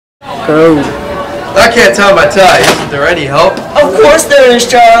Go. I can't tie my tie. Isn't there any help? Of course there is,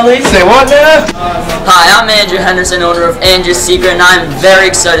 Charlie. Say what now? Hi, I'm Andrew Henderson, owner of Andrew's Secret, and I'm very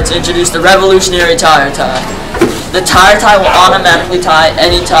excited to introduce the revolutionary Tiyr Tie. The Tiyr Tie will automatically tie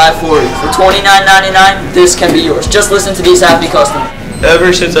any tie for you. For $29.99, this can be yours. Just listen to these happy customers.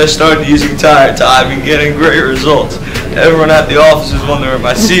 Ever since I started using Tiyr Tie, I've been getting great results. Everyone at the office is wondering what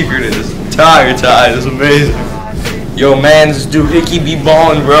my secret is. Tiyr Tie is amazing. Yo, man, this doohickey be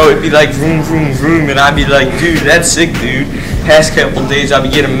ballin', bro. It'd be like vroom, vroom, vroom, and I'd be like, dude, that's sick, dude. Past couple days, I'd be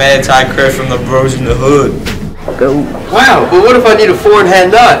getting mad tie crash from the bros in the hood. Go. Wow, but what if I need a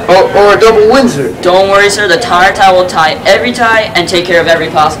forehand knot or a double Windsor? Don't worry, sir. The Tiyr Tie will tie every tie and take care of every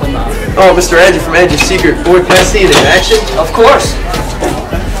possible knot. Oh, Mr. Andrew from Andrew's Secret. Boy, can I see it in action? Of course.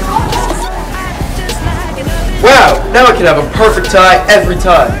 Wow, now I can have a perfect tie every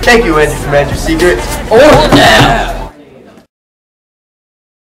time. Thank you, Andrew from Andrew's Secret. Oh, now.